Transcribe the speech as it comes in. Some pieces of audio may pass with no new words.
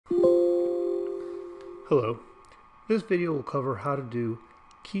Hello. This video will cover how to do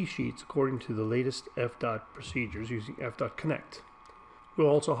key sheets according to the latest FDOT procedures using FDOT Connect. We'll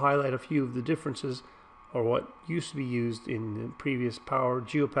also highlight a few of the differences or what used to be used in the previous Power,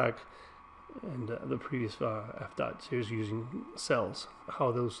 Geopack, and the previous FDOT series using cells.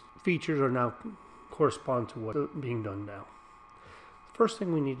 How those features are now correspond to what's being done now. The first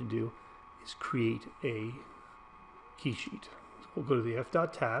thing we need to do is create a key sheet. So we'll go to the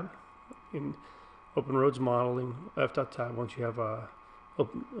FDOT tab in Open Roads Modeling, FDOT tab. Once you have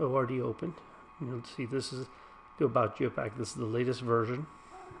ORD open, you'll see this is the About Geopack. This is the latest version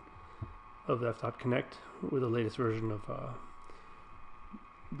of the FDOT Connect with the latest version of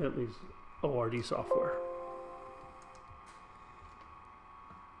Bentley's ORD software.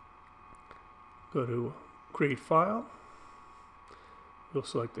 Go to Create File. We'll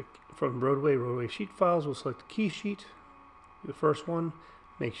select from roadway sheet files. We'll select the key sheet, the first one.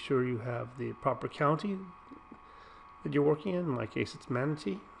 Make sure you have the proper county that you're working in. In my case, it's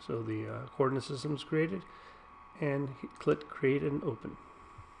Manatee, so the coordinate system is created. And click Create and Open.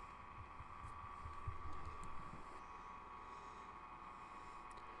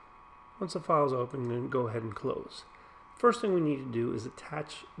 Once the file is open, then go ahead and close. First thing we need to do is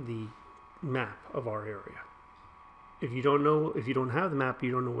attach the map of our area. If you don't have the map, you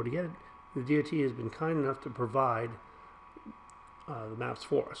don't know where to get it. The DOT has been kind enough to provide the maps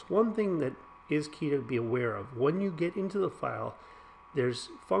for us. One thing that is key to be aware of, when you get into the file, there's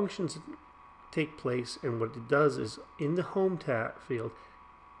functions that take place, and what it does is in the Home tab field,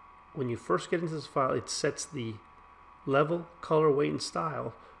 when you first get into this file, it sets the level, color, weight, and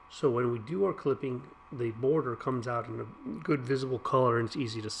style. So when we do our clipping, the border comes out in a good visible color and it's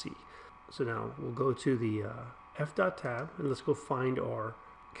easy to see. So now we'll go to the FDOT tab and let's go find our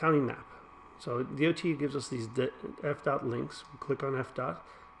county map. So DOT gives us these FDOT links. We click on FDOT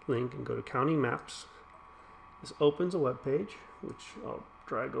link and go to County Maps. This opens a web page, which I'll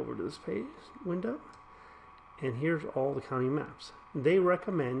drag over to this page window. And here's all the county maps. They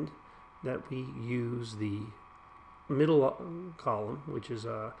recommend that we use the middle column, which is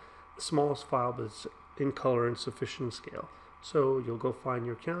the smallest file, but it's in color and sufficient scale. So you'll go find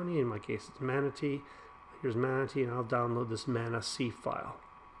your county. In my case, it's Manatee. Here's Manatee, and I'll download this Manatee file.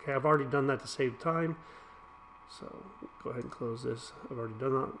 Okay, I've already done that to save time, so go ahead and close this. I've already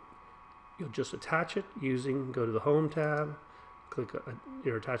done that. You'll just attach it go to the Home tab, click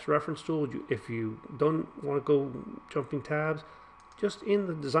your attach reference tool. If you don't want to go jumping tabs, just in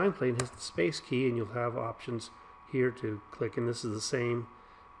the design plane, hit the space key, and you'll have options here to click, and this is the same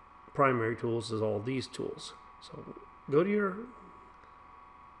primary tools as all these tools. So go to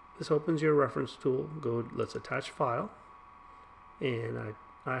this opens your reference tool. Let's attach file, and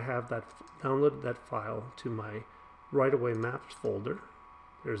I have downloaded that file to my right-of-way maps folder.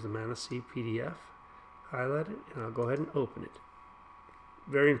 There's the Manatee PDF. Highlight it, and I'll go ahead and open it.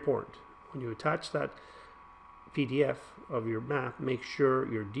 Very important. When you attach that PDF of your map, make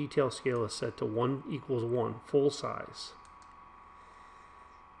sure your detail scale is set to 1=1, full size.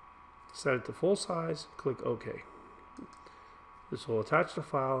 Set it to full size, click OK. This will attach the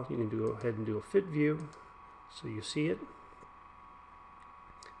file. You can go ahead and do a fit view so you see it.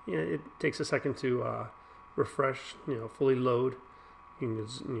 Yeah, it takes a second to refresh, fully load.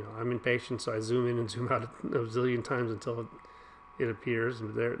 I'm impatient, so I zoom in and zoom out a zillion times until it appears,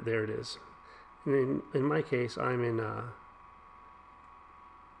 and there it is. And in my case, I'm in,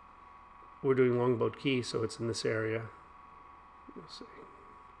 we're doing Longboat Key, so it's in this area. Let's see.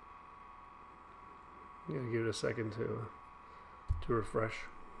 I'm going to give it a second to refresh.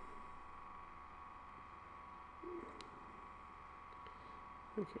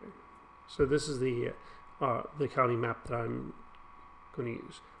 Okay, so this is the county map that I'm going to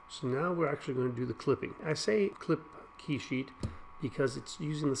use. So now we're actually going to do the clipping. I say clip key sheet because it's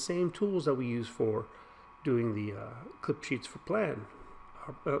using the same tools that we use for doing the clip sheets for plan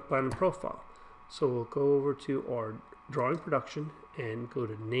and profile. So we'll go over to our drawing production and go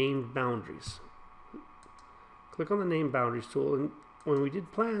to named boundaries. Click on the named boundaries tool, and when we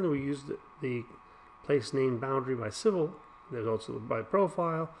did plan, we used the place named boundary by civil. There's also by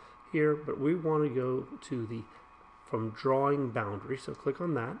profile here, but we want to go to from drawing boundary. So click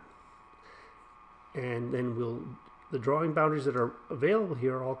on that, and then the drawing boundaries that are available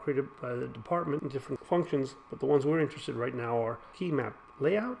here are all created by the department in different functions, but the ones we're interested in right now are key map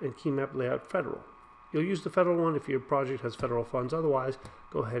layout and key map layout federal. You'll use the federal one if your project has federal funds. Otherwise,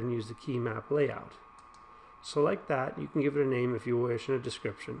 go ahead and use the key map layout. Select that. You can give it a name if you wish and a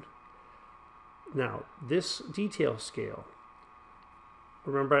description. Now, this detail scale,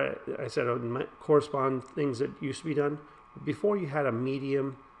 remember I said it might correspond things that used to be done. Before you had a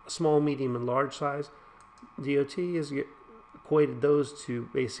medium, a small, medium, and large size. DOT has equated those to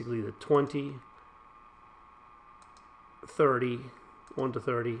basically the 20, 30, 1 to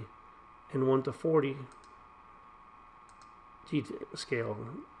 30, and 1 to 40 scale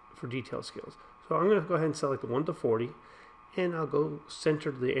for detail scales. So I'm going to go ahead and select the 1 to 40, and I'll go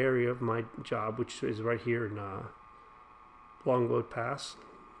center the area of my job, which is right here in Longboat Pass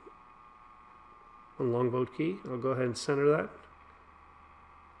on Longboat Key. I'll go ahead and center that,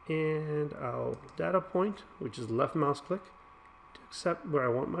 and I'll data point, which is left mouse click, to accept where I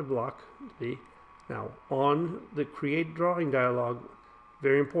want my block to be. Now on the create drawing dialog,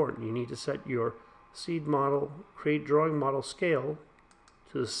 very important, you need to set your seed model create drawing model scale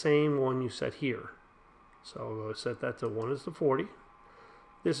to the same one you set here. So I'll go set that to 1:40.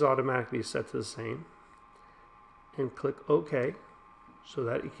 This automatically is set to the same, and click OK, so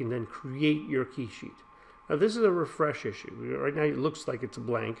that you can then create your key sheet. Now this is a refresh issue. Right now it looks like it's a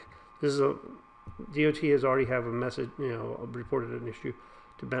blank. This is a DOT has already have a message, reported an issue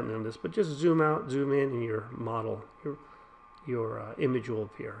to Bentley on this, but just zoom out, zoom in, and your model, your image will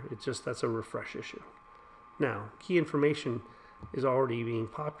appear. It's just that's a refresh issue. Now key information is already being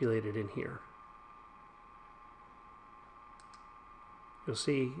populated in here. You'll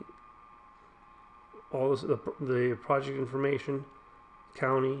see all this, the project information,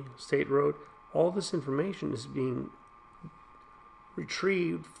 county, state road, all this information is being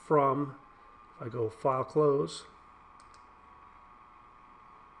retrieved from, if I go file close,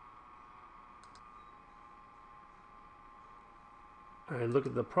 I look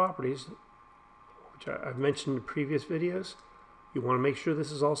at the properties, which I've mentioned in previous videos. You want to make sure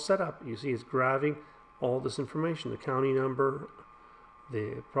this is all set up. You see it's grabbing all this information, the county number,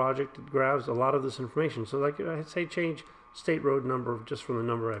 the project, it grabs a lot of this information. So like I say, change state road number just from the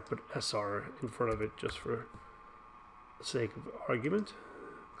number, I put SR in front of it just for the sake of argument.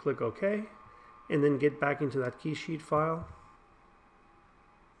 Click OK, and then get back into that key sheet file.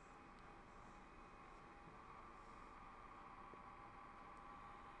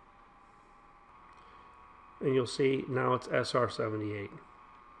 And you'll see now it's SR78.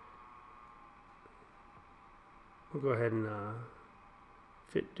 We'll go ahead and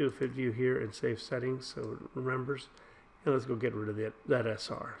do a fit view here and save settings so it remembers. And let's go get rid of that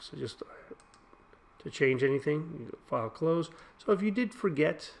SR. So just to change anything, you go file close. So if you did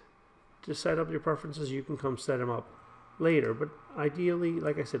forget to set up your preferences, you can come set them up later. But ideally,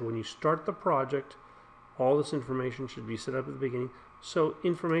 like I said, when you start the project, all this information should be set up at the beginning. So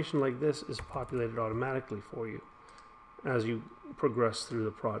information like this is populated automatically for you as you progress through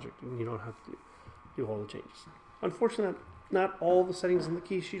the project, and you don't have to do all the changes. Unfortunately, not all the settings in the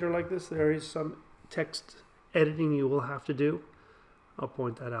key sheet are like this. There is some text editing you will have to do. I'll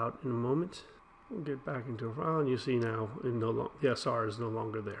point that out in a moment. We'll get back into a file, and you see now the SR is no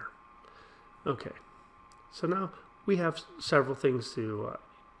longer there. Okay, so now we have several things to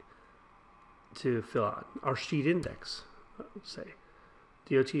fill out. Our sheet index, say.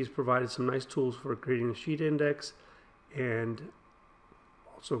 DOT has provided some nice tools for creating a sheet index, and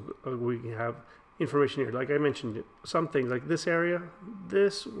also we can have information here. Like I mentioned, some things like this area,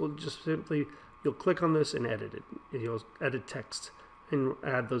 this will just simply, you'll click on this and edit it. You'll edit text and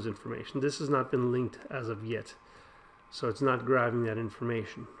add those information. This has not been linked as of yet, so it's not grabbing that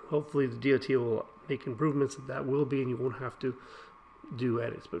information. Hopefully the DOT will make improvements that will be, and you won't have to do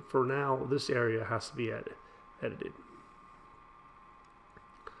edits. But for now, this area has to be edited.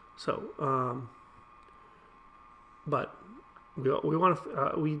 So, but we want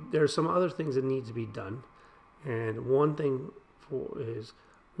to. There's some other things that need to be done, and one thing is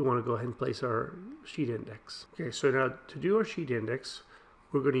we want to go ahead and place our sheet index. Okay, so now to do our sheet index,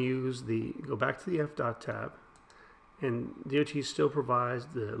 we're going to go back to the FDOT tab, and DOT still provides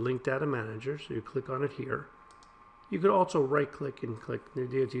the link data manager. So you click on it here. You could also right click and click. The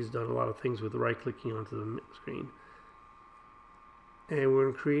DOT has done a lot of things with right clicking onto the screen. And we're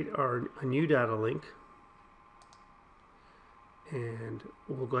going to create a new data link, and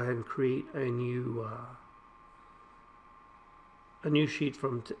we'll go ahead and create a new sheet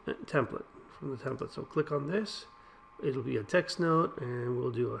from the template. So click on this. It'll be a text note, and we'll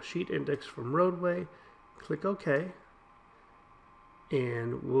do a sheet index from roadway. Click OK,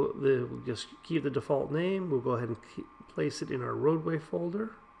 and we'll just keep the default name. We'll go ahead and place it in our roadway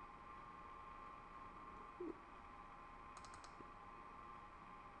folder.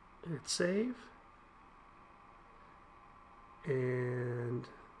 Hit save, and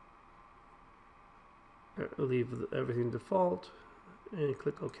leave everything default, and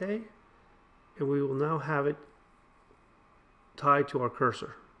click OK, and we will now have it tied to our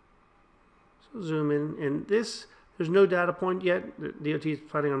cursor. So zoom in, and there's no data point yet. The DOT is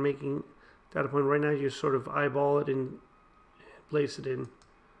planning on making data point. Right now you just sort of eyeball it and place it in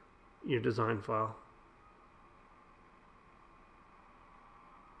your design file.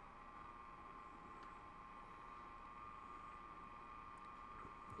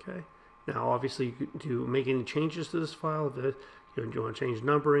 Okay. Now, obviously, to make any changes to this file, if you want to change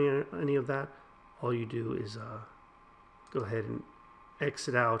numbering or any of that, all you do is go ahead and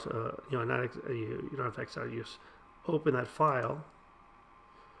exit out. You don't have to exit out. You just open that file.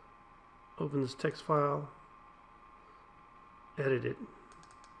 Open this text file. Edit it.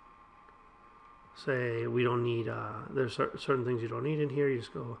 Say we don't need. There's certain things you don't need in here. You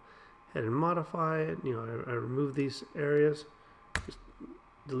just go ahead and modify it. I remove these areas. Just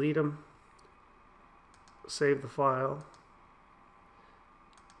delete them. Save the file,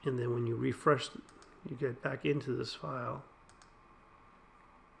 and then when you refresh, you get back into this file,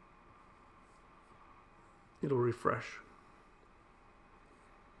 it'll refresh.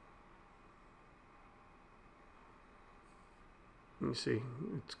 You see,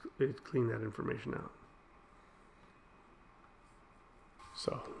 it's cleaned that information out.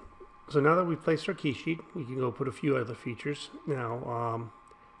 So now that we've placed our key sheet, we can go put a few other features. Now,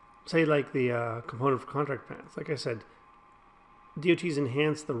 say like the component for contract paths. Like I said, DOT's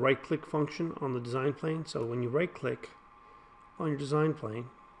enhanced the right-click function on the design plane. So when you right-click on your design plane,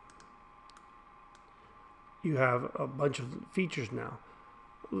 you have a bunch of features now.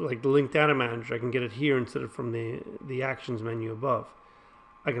 Like the link data manager, I can get it here instead of from the actions menu above.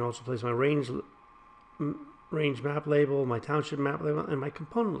 I can also place my range map label, my township map label, and my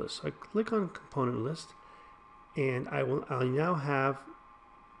component list. So I click on component list, and I now have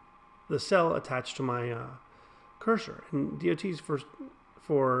the cell attached to my cursor. And DOT's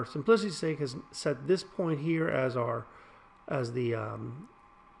for simplicity's sake has set this point here as the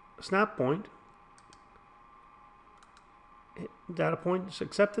snap point. Data point, just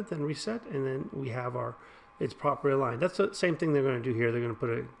accept it, then reset, and then we have it's properly aligned. That's the same thing they're going to do here. They're going to put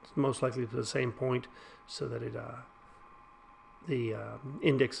it most likely to the same point so that the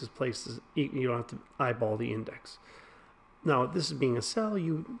index is placed. You don't have to eyeball the index. Now, this is being a cell.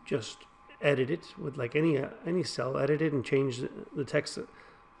 You just edit it with like any cell. Edit it and change the text,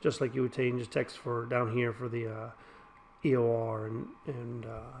 just like you would change the text for down here for the EOR and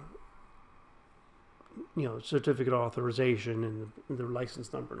certificate authorization and the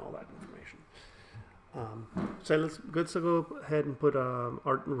license number and all that information. So let's go ahead and put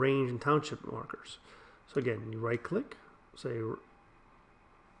our range and township markers. So again, you right click, say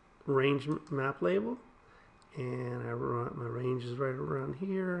range map label, and my range is right around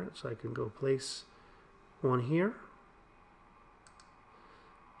here, so I can go place one here,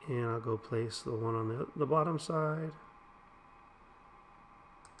 and I'll go place the one on the bottom side.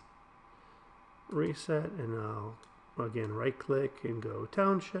 Reset, and I'll again right click and go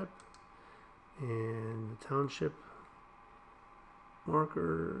township, and the township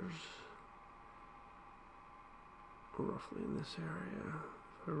markers roughly in this area,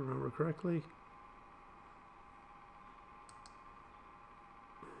 if I remember correctly,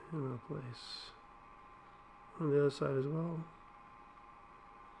 and I'll place on the other side as well.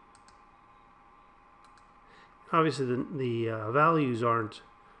 Obviously the values aren't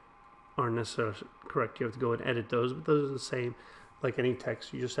necessarily correct. You have to go and edit those, but those are the same like any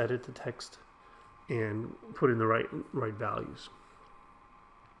text. You just edit the text and put in the right values.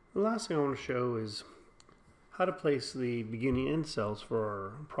 The last thing I want to show is how to place the beginning end cells for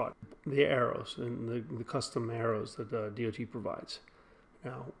our project, the arrows and the custom arrows that DOT provides.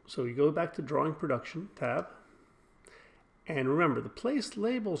 Now, so you go back to Drawing Production tab, and remember the Place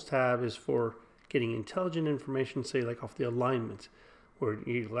Labels tab is for getting intelligent information, say like off the alignment, where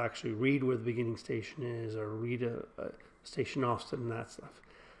you'll actually read where the beginning station is, or read a station offset and that stuff.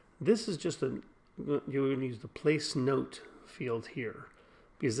 This is just you're going to use the place note field here,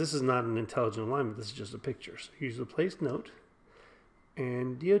 because this is not an intelligent alignment, this is just a picture. So use the place note,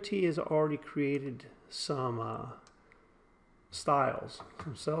 and DOT has already created some styles,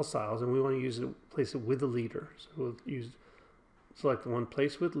 some cell styles, and we want to place it with a leader. So we'll select the one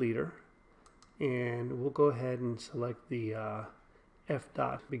place with leader, and we'll go ahead and select the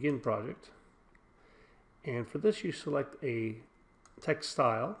FDOT begin project, and for this you select a text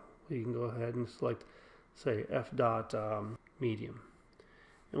style. You can go ahead and select, say, FDOT medium,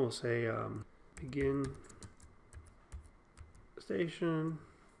 and we'll say begin station,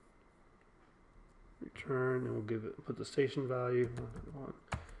 return, and we'll put the station value 1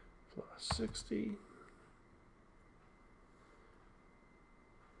 plus 60.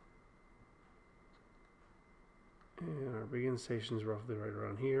 And our begin station is roughly right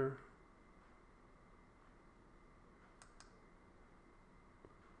around here.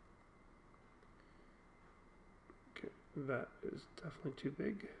 That is definitely too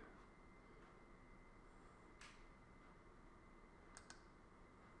big.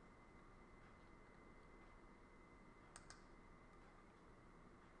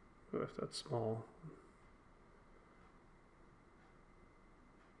 Or if that's small.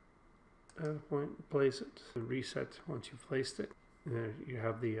 At a point, place it, and reset once you've placed it. And then you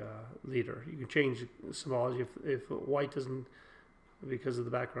have the leader. You can change the symbology if white doesn't, because of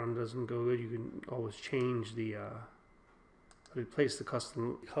the background doesn't go good. You can always change the replace the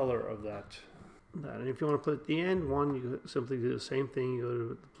custom color of that. And if you want to put at the end one, you simply do the same thing. You go to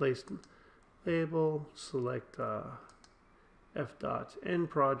the place label, select FDOT end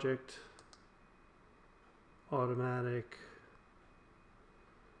project, automatic,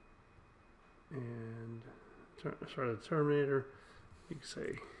 and start the terminator. You can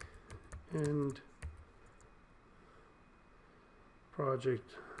say end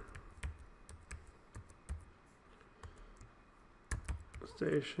project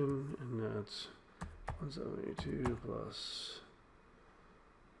station, and that's 172 plus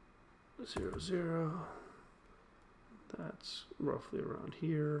 00. That's roughly around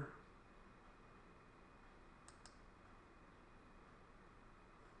here.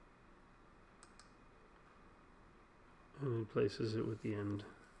 And then places it with the end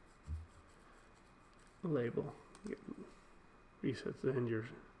label. Resets the end. You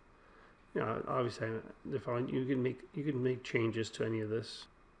know, obviously, define. You can make changes to any of this.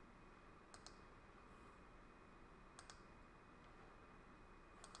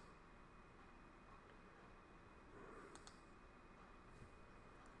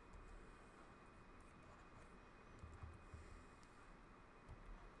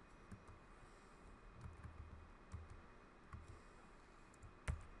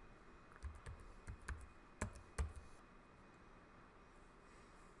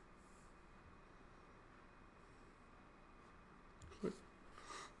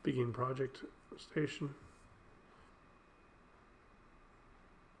 Begin project station.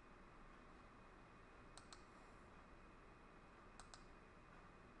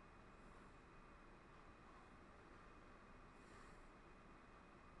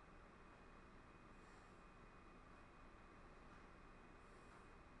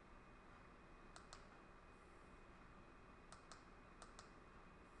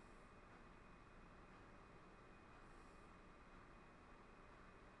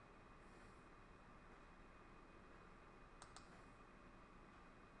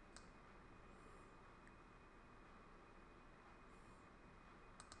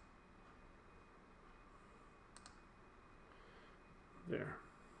 There.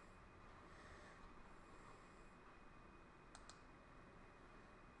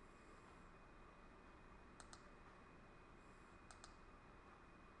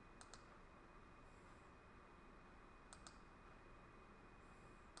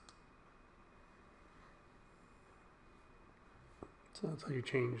 So that's how you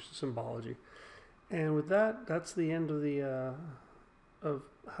change the symbology. And with that, that's the end of the of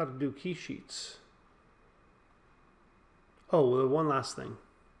how to do key sheets. Oh, well, one last thing.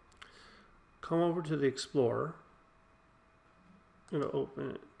 Come over to the Explorer. I'm going to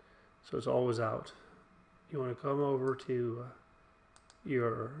open it so it's always out. You want to come over to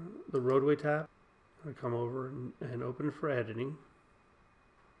the roadway tab. You want to come over and open it for editing.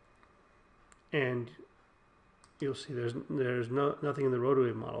 And you'll see there's nothing in the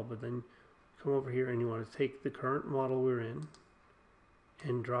roadway model, but then come over here and you want to take the current model we're in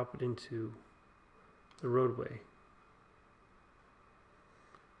and drop it into the roadway.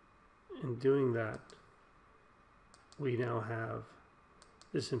 In doing that, we now have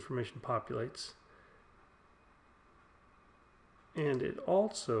this information populates, and it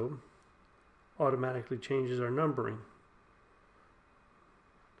also automatically changes our numbering.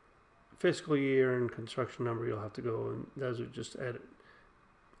 Fiscal year and construction number, you'll have to go and those are just edit.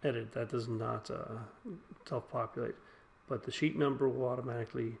 That does not self-populate, but the sheet number will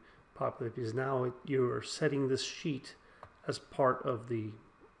automatically populate because now you're setting this sheet as part of the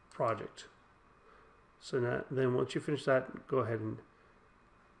project. So then once you finish that, go ahead and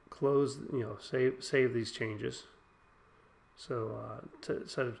close, save these changes. So to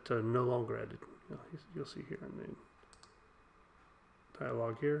set it to no longer edit. You'll see here in the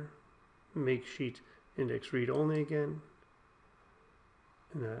dialog here, make sheet index read only again,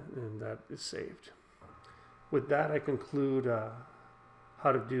 and that is saved. With that, I conclude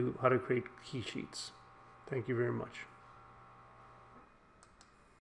how to create key sheets. Thank you very much.